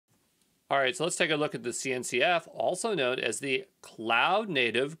All right, so let's take a look at the CNCF, also known as the Cloud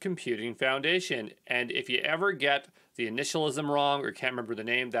Native Computing Foundation. And if you ever get the initialism wrong or can't remember the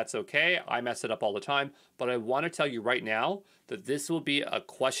name, that's okay. I mess it up all the time. But I want to tell you right now that this will be a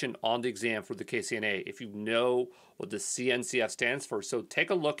question on the exam for the KCNA if you know what the CNCF stands for. So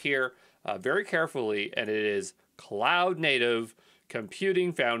take a look here very carefully, and it is Cloud Native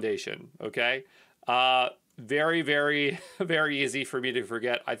Computing Foundation, okay? Very, very, very easy for me to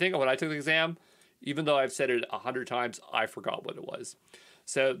forget. I think when I took the exam, even though I've said it 100 times, I forgot what it was.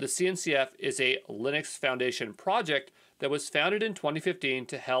 So the CNCF is a Linux Foundation project that was founded in 2015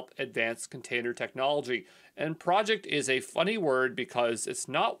 to help advance container technology. And project is a funny word because it's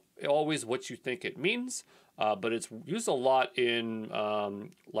not always what you think it means, but it's used a lot in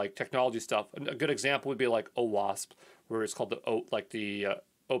like technology stuff. A good example would be like OWASP, where it's called the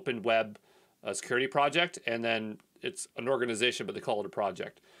Open Web security project, and then it's an organization, but they call it a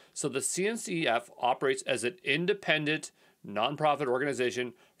project. So the CNCF operates as an independent nonprofit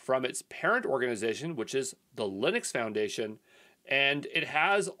organization from its parent organization, which is the Linux Foundation, and it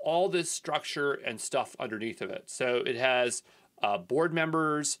has all this structure and stuff underneath of it. So it has board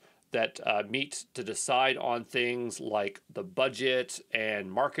members that meet to decide on things like the budget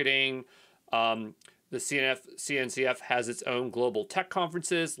and marketing. The CNCF has its own global tech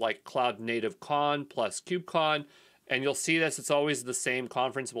conferences like Cloud Native Con plus KubeCon. And you'll see this, it's always the same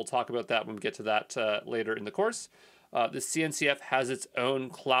conference. We'll talk about that when we get to that later in the course. The CNCF has its own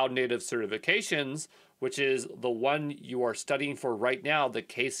Cloud Native certifications, which is the one you are studying for right now, the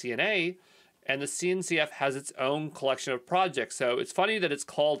KCNA. And the CNCF has its own collection of projects. So it's funny that it's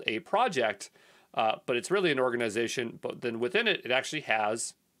called a project, but it's really an organization. But then within it, it actually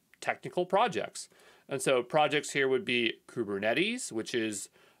has technical projects. And so projects here would be Kubernetes, which is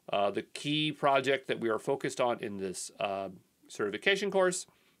the key project that we are focused on in this certification course,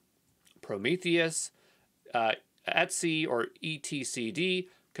 Prometheus, etc or etcd,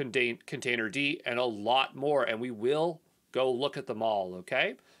 Containerd, and a lot more. And we will go look at them all,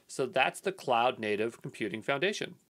 okay? So that's the Cloud Native Computing Foundation.